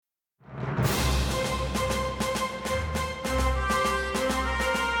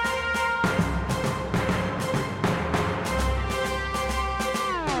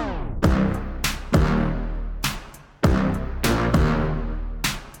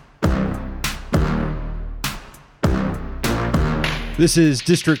This is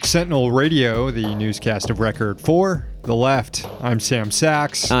District Sentinel Radio, the newscast of record for the left. I'm Sam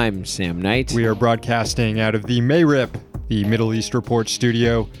Sachs. I'm Sam Knight. We are broadcasting out of the MARIP, the Middle East Report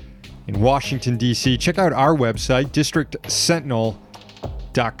studio in Washington, D.C. Check out our website,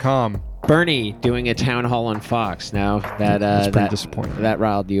 districtsentinel.com. Bernie doing a town hall on Fox. Now That's pretty disappointing. That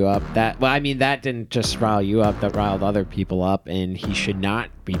riled you up. That didn't just rile you up. That riled other people up, and he should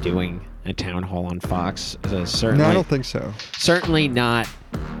not be doing a town hall on Fox. Certainly, No, I don't think so. Certainly not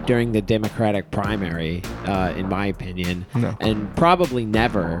during the Democratic primary, in my opinion. No. And probably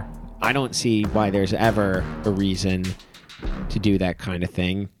never. I don't see why there's ever a reason to do that kind of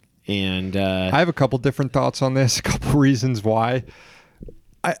thing. And I have a couple different thoughts on this, a couple reasons why.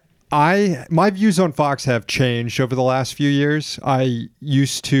 My views on Fox have changed over the last few years. I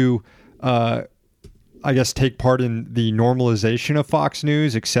used to, take part in the normalization of Fox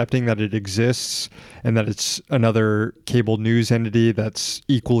News, accepting that it exists and that it's another cable news entity that's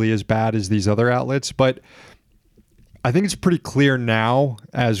equally as bad as these other outlets. But I think it's pretty clear now,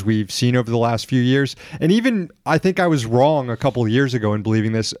 as we've seen over the last few years, and even I think I was wrong a couple of years ago in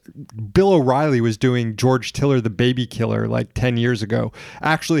believing this. Bill O'Reilly was doing George Tiller, the baby killer, like 10 years ago,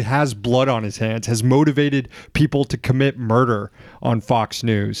 actually has blood on his hands, has motivated people to commit murder on Fox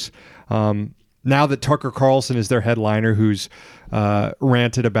News. Now that Tucker Carlson is their headliner, who's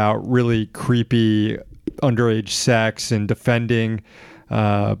ranted about really creepy underage sex and defending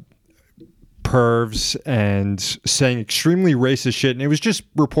pervs and saying extremely racist shit. And it was just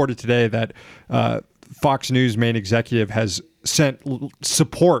reported today that Fox News main executive has sent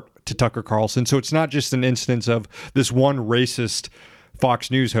support to Tucker Carlson. So it's not just an instance of this one racist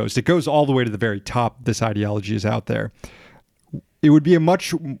Fox News host. It goes all the way to the very top. This ideology is out there. It would be a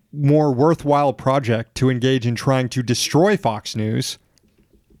much more worthwhile project to engage in trying to destroy Fox News.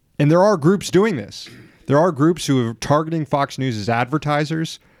 And there are groups doing this. There are groups who are targeting Fox News as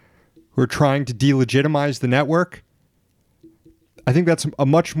advertisers, who are trying to delegitimize the network. I think that's a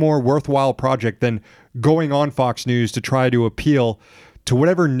much more worthwhile project than going on Fox News to try to appeal to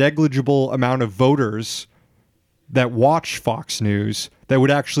whatever negligible amount of voters that watch Fox News that would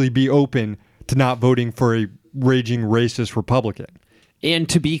actually be open to not voting for a raging racist Republican. And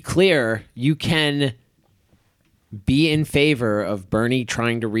to be clear, you can be in favor of Bernie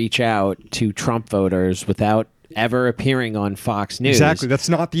trying to reach out to Trump voters without ever appearing on Fox News. Exactly. That's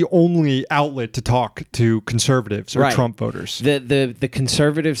not the only outlet to talk to conservatives or right. Trump voters. The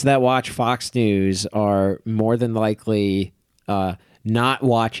conservatives that watch Fox News are more than likely not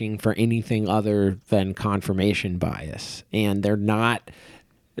watching for anything other than confirmation bias. And they're not,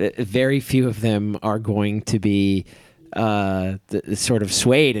 very few of them are going to be sort of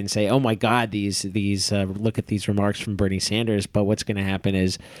swayed and say, oh my God, these look at these remarks from Bernie Sanders. But what's going to happen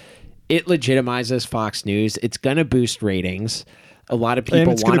is it legitimizes Fox News. It's going to boost ratings. A lot of people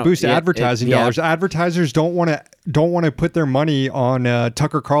and it's going to boost advertising dollars. Advertisers don't want to put their money on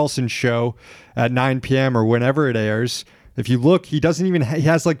Tucker Carlson's show at 9 p.m. or whenever it airs. If you look, he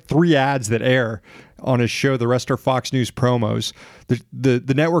has like 3 ads that air on his show. The rest are Fox News promos.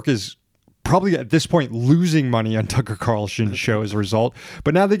 The network is probably at this point losing money on Tucker Carlson's show as a result.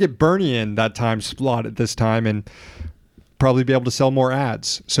 But now they get Bernie in that time slot at this time and probably be able to sell more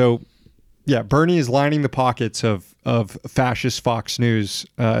ads. So yeah, Bernie is lining the pockets of fascist Fox News,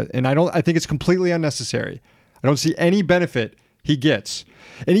 and I think it's completely unnecessary. I don't see any benefit he gets,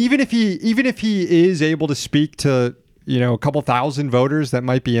 and even if he is able to speak to a couple thousand voters that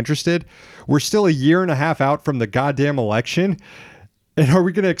might be interested, we're still a year and a half out from the goddamn election, and are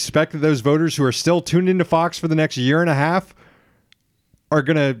we going to expect that those voters who are still tuned into Fox for the next year and a half are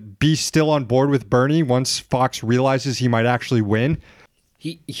going to be still on board with Bernie once Fox realizes he might actually win?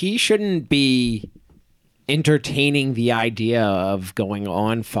 He shouldn't be entertaining the idea of going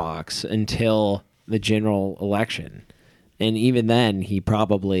on Fox until the general election. And even then, he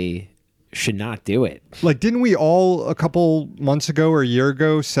probably should not do it. Like, didn't we all a couple months ago or a year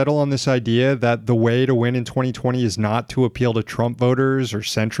ago settle on this idea that the way to win in 2020 is not to appeal to Trump voters or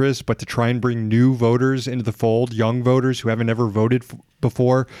centrists, but to try and bring new voters into the fold, young voters who haven't ever voted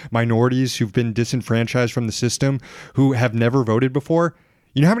before, minorities who've been disenfranchised from the system, who have never voted before?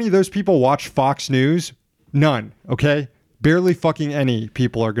 You know how many of those people watch Fox News? None, okay? Barely fucking any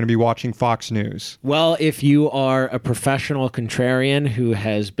people are going to be watching Fox News. Well, if you are a professional contrarian who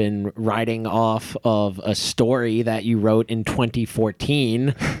has been writing off of a story that you wrote in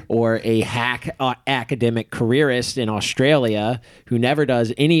 2014, or a hack academic careerist in Australia who never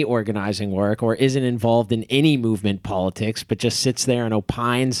does any organizing work or isn't involved in any movement politics, but just sits there and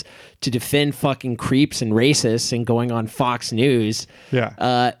opines to defend fucking creeps and racists and going on Fox News,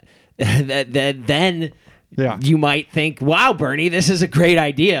 yeah, then Yeah. You might think, wow, Bernie, this is a great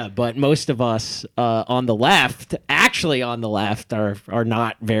idea. But most of us on the left, are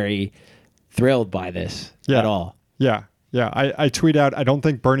not very thrilled by this at all. Yeah. Yeah. I tweet out, I don't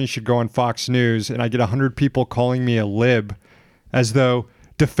think Bernie should go on Fox News. And I get 100 people calling me a lib as though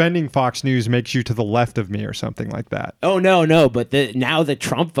defending Fox News makes you to the left of me or something like that. Oh, no. But now the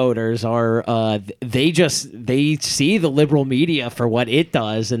Trump voters are, they see the liberal media for what it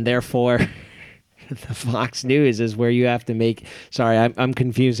does. And therefore... the Fox News is where you have to make... Sorry, I'm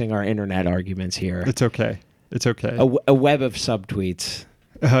confusing our internet arguments here. It's okay. A web of subtweets.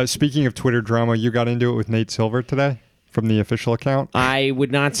 Speaking of Twitter drama, you got into it with Nate Silver today from the official account? I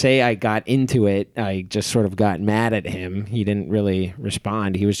would not say I got into it. I just sort of got mad at him. He didn't really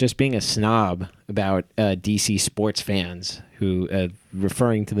respond. He was just being a snob about DC sports fans who,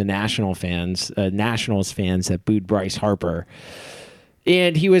 referring to the Nationals fans that booed Bryce Harper.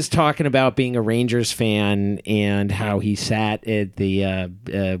 And he was talking about being a Rangers fan and how he sat at the,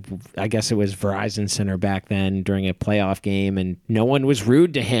 I guess it was Verizon Center back then during a playoff game, and no one was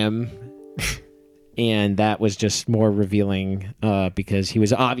rude to him. And that was just more revealing because he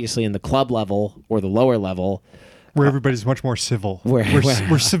was obviously in the club level or the lower level. Where everybody's much more civil. Where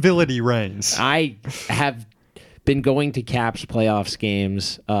civility reigns. I have been going to Caps playoffs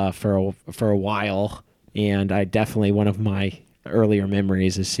games for a while, and I definitely, one of my earlier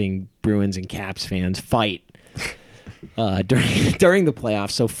memories is seeing Bruins and Caps fans fight during the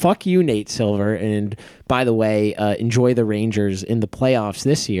playoffs. So fuck you, Nate Silver. And by the way, enjoy the Rangers in the playoffs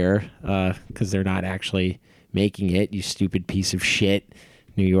this year because they're not actually making it, you stupid piece of shit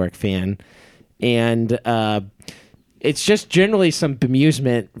New York fan. And it's just generally some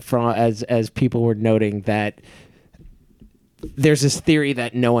bemusement from as people were noting that there's this theory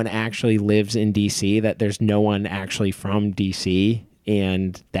that no one actually lives in DC, that there's no one actually from DC,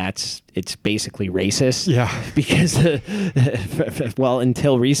 and it's basically racist. Yeah. Because,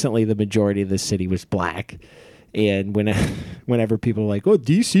 until recently, the majority of the city was black. And whenever people are like, oh,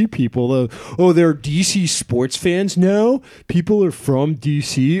 DC people, they're DC sports fans now? People are from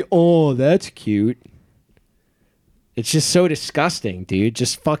DC? Oh, that's cute. It's just so disgusting, dude.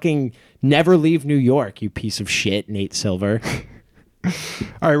 Just fucking never leave New York, you piece of shit, Nate Silver. All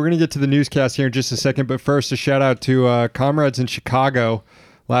right, we're going to get to the newscast here in just a second, but first a shout out to comrades in Chicago.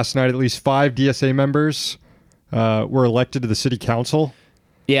 Last night, at least 5 DSA members were elected to the city council.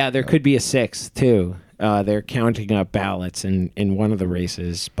 Yeah, there could be a 6th, too. They're counting up ballots in one of the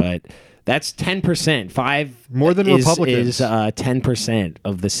races, but that's 10%. 5 more than Republicans is 10%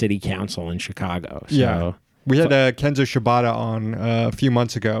 of the city council in Chicago. So. Yeah. We had Kenzo Shibata on a few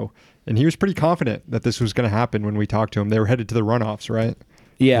months ago, and he was pretty confident that this was going to happen when we talked to him. They were headed to the runoffs, right?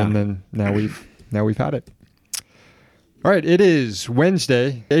 Yeah. And then now we've had it. All right, it is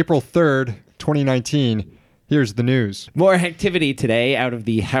Wednesday, April 3rd, 2019. Here's the news. More activity today out of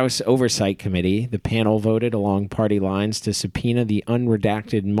the House Oversight Committee. The panel voted along party lines to subpoena the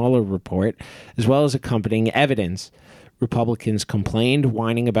unredacted Mueller report, as well as accompanying evidence. Republicans complained,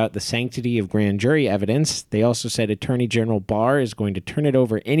 whining about the sanctity of grand jury evidence. They also said Attorney General Barr is going to turn it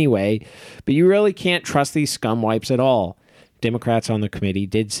over anyway, but you really can't trust these scumwipes at all. Democrats on the committee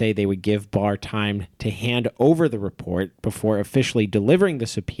did say they would give Barr time to hand over the report before officially delivering the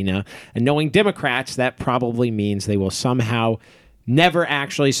subpoena, and knowing Democrats, that probably means they will somehow never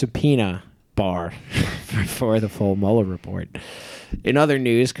actually subpoena Barr for the full Mueller report. In other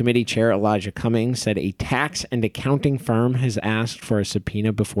news, committee chair Elijah Cummings said a tax and accounting firm has asked for a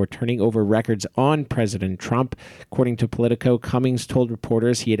subpoena before turning over records on President Trump. According to Politico, Cummings told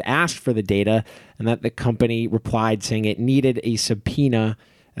reporters he had asked for the data and that the company replied saying it needed a subpoena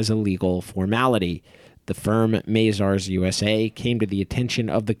as a legal formality. The firm, Mazars USA, came to the attention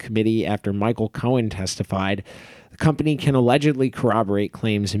of the committee after Michael Cohen testified. The company can allegedly corroborate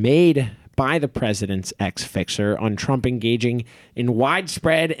claims made by the president's ex-fixer on Trump engaging in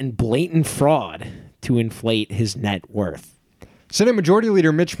widespread and blatant fraud to inflate his net worth. Senate Majority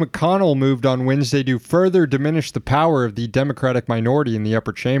Leader Mitch McConnell moved on Wednesday to further diminish the power of the Democratic minority in the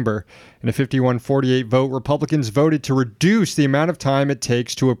upper chamber. In a 51-48 vote, Republicans voted to reduce the amount of time it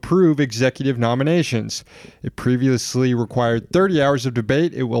takes to approve executive nominations. It previously required 30 hours of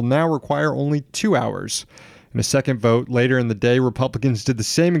debate. It will now require only 2 hours. In a second vote later in the day, Republicans did the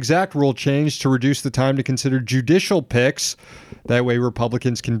same exact rule change to reduce the time to consider judicial picks. That way,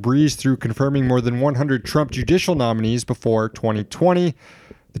 Republicans can breeze through confirming more than 100 Trump judicial nominees before 2020.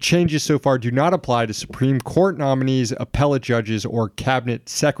 The changes so far do not apply to Supreme Court nominees, appellate judges, or cabinet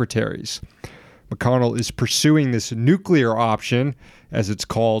secretaries. McConnell is pursuing this nuclear option, as it's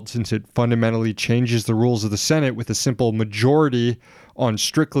called, since it fundamentally changes the rules of the Senate with a simple majority on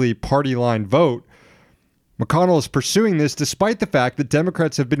strictly party line vote. McConnell is pursuing this despite the fact that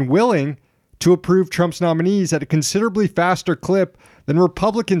Democrats have been willing to approve Trump's nominees at a considerably faster clip than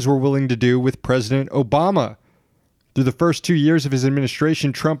Republicans were willing to do with President Obama. Through the first 2 years of his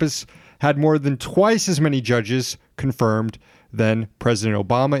administration, Trump has had more than twice as many judges confirmed than President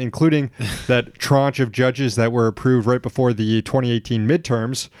Obama, including that tranche of judges that were approved right before the 2018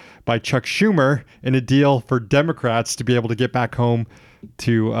 midterms by Chuck Schumer in a deal for Democrats to be able to get back home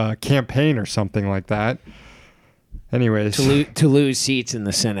to campaign or something like that. Anyways. To lose seats in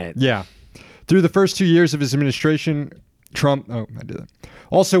the Senate. Yeah. Through the first 2 years of his administration, Trump... Oh, I did that.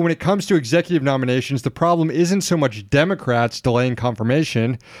 Also, when it comes to executive nominations, the problem isn't so much Democrats delaying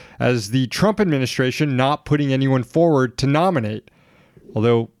confirmation as the Trump administration not putting anyone forward to nominate.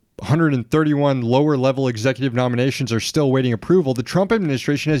 Although 131 lower-level executive nominations are still waiting approval, the Trump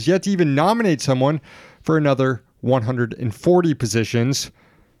administration has yet to even nominate someone for another 140 positions.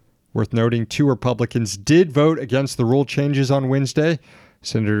 Worth noting, 2 Republicans did vote against the rule changes on Wednesday.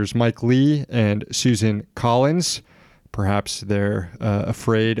 Senators Mike Lee and Susan Collins. Perhaps they're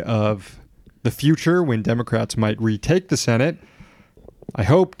afraid of the future when Democrats might retake the Senate. I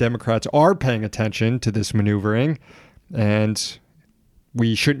hope Democrats are paying attention to this maneuvering, and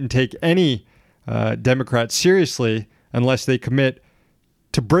we shouldn't take any Democrats seriously unless they commit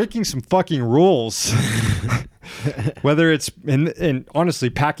to breaking some fucking rules. Whether it's, and honestly,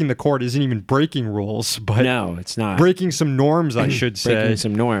 packing the court isn't even breaking rules, but no, it's not. Breaking some norms, I should say. Breaking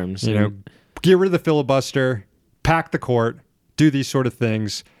some norms. You know, get rid of the filibuster, pack the court, do these sort of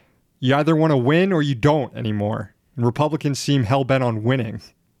things. You either want to win or you don't anymore. And Republicans seem hell-bent on winning.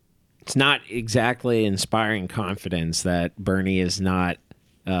 It's not exactly inspiring confidence that Bernie is not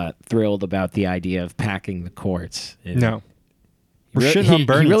thrilled about the idea of packing the courts. No. We're shitting on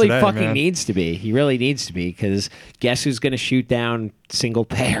Bernie He really today, fucking man. needs to be. He really needs to be, because guess who's going to shoot down single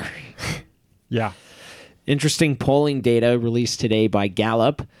payer? Yeah. Interesting polling data released today by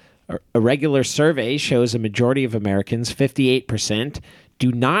Gallup. A regular survey shows a majority of Americans, 58%,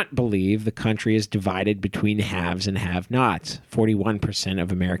 do not believe the country is divided between haves and have-nots. 41%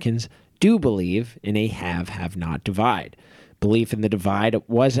 of Americans do believe in a have-not divide. Belief in the divide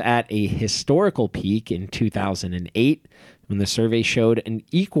was at a historical peak in 2008, when the survey showed an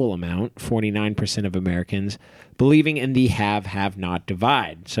equal amount, 49% of Americans, believing in the have-not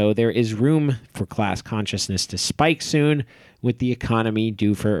divide. So there is room for class consciousness to spike soon, with the economy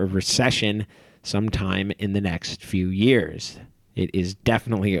due for a recession sometime in the next few years. It is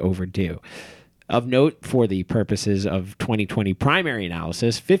definitely overdue. Of note, for the purposes of 2020 primary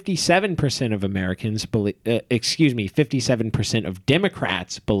analysis, 57% of Americans believe, 57% of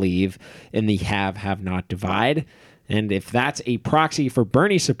Democrats believe in the have-not divide. And if that's a proxy for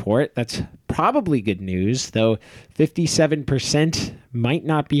Bernie support, that's probably good news, though 57% might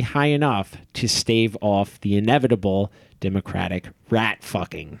not be high enough to stave off the inevitable Democratic rat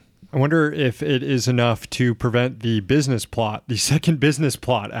fucking. I wonder if it is enough to prevent the business plot, the second business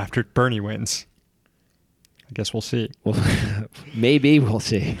plot after Bernie wins. I guess we'll see. Well, maybe we'll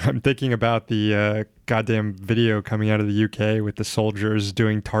see. I'm thinking about the goddamn video coming out of the UK with the soldiers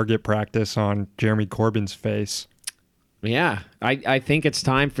doing target practice on Jeremy Corbyn's face. Yeah, I think it's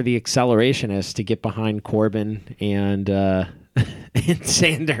time for the accelerationists to get behind Corbyn and and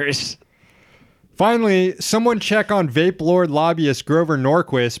Sanders. Finally, someone check on vape lord lobbyist Grover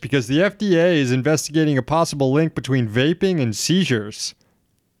Norquist, because the FDA is investigating a possible link between vaping and seizures.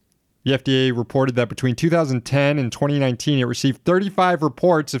 The FDA reported that between 2010 and 2019, it received 35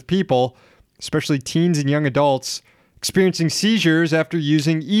 reports of people, especially teens and young adults, experiencing seizures after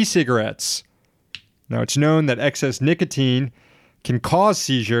using e-cigarettes. Now, it's known that excess nicotine can cause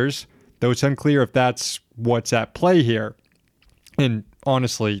seizures, though it's unclear if that's what's at play here. And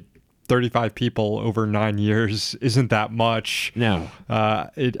honestly, 35 people over 9 years isn't that much. No.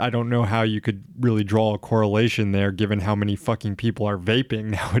 I don't know how you could really draw a correlation there, given how many fucking people are vaping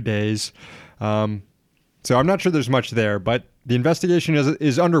nowadays. So I'm not sure there's much there, but the investigation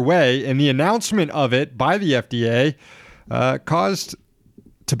is underway, and the announcement of it by the FDA caused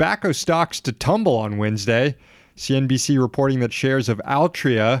tobacco stocks to tumble on Wednesday. CNBC reporting that shares of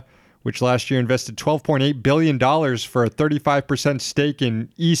Altria, which last year invested $12.8 billion for a 35% stake in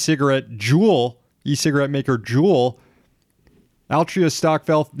e-cigarette maker Juul, Altria stock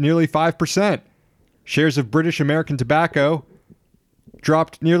fell nearly 5%. Shares of British American Tobacco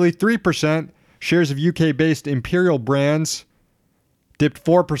dropped nearly 3%. Shares of UK-based Imperial Brands dipped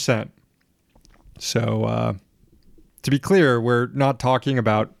 4%. So, to be clear, we're not talking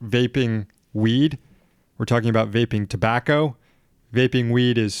about vaping weed. We're talking about vaping tobacco. Vaping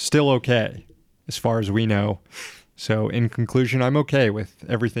weed is still okay, as far as we know. So, in conclusion, I'm okay with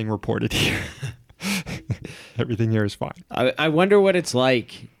everything reported here. Everything here is fine. I wonder what it's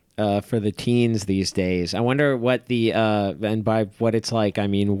like for the teens these days. I wonder what the and by what it's like, I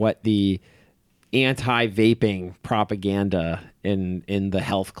mean what the anti-vaping propaganda in the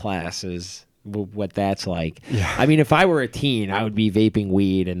health classes, what that's like. Yeah. I mean, if I were a teen, I would be vaping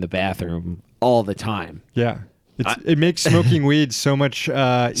weed in the bathroom all the time. Yeah. It makes smoking weed so much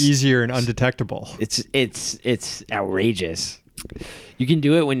easier and undetectable. It's outrageous. You can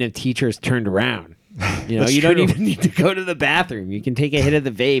do it when the teacher's turned around. You know, That's you true. don't even need to go to the bathroom. You can take a hit of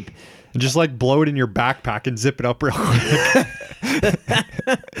the vape. And just like blow it in your backpack and zip it up real quick.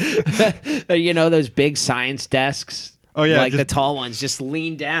 You know, those big science desks. Oh, yeah, like just- the tall ones. Just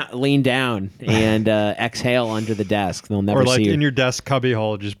lean down, and exhale under the desk. They'll never Or like see you. in your desk cubby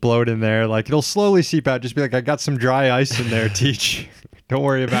hole, just blow it in there. Like it'll slowly seep out. Just be like, I got some dry ice in there, teach. Don't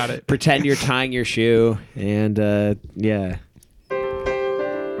worry about it. Pretend you're tying your shoe, and yeah.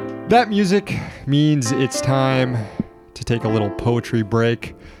 That music means it's time to take a little poetry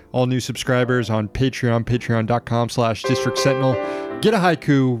break. All new subscribers on Patreon, patreon.com/District Sentinel, get a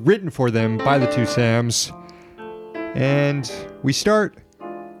haiku written for them by the two Sams. And we start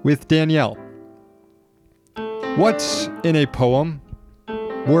with Danielle. What's in a poem?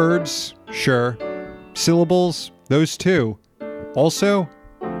 Words, sure. Syllables, those too. Also,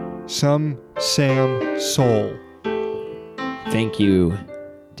 some Sam soul. Thank you,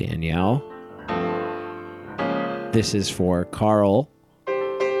 Danielle. This is for Carl.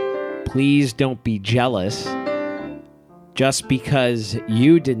 Please don't be jealous just because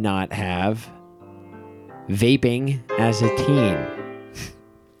you did not have vaping as a teen.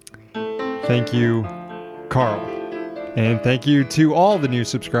 Thank you, Carl. And thank you to all the new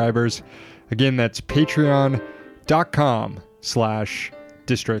subscribers. Again, that's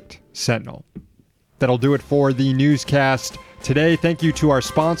patreon.com/District Sentinel. That'll do it for the newscast today. Thank you to our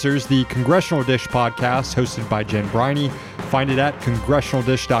sponsors, the Congressional Dish podcast, hosted by Jen Briney. Find it at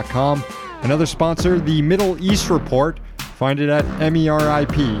congressionaldish.com. Another sponsor, the Middle East Report. Find it at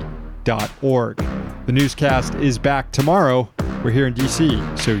merip.org. The newscast is back tomorrow. We're here in D.C.,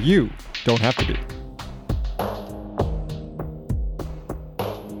 so you don't have to be.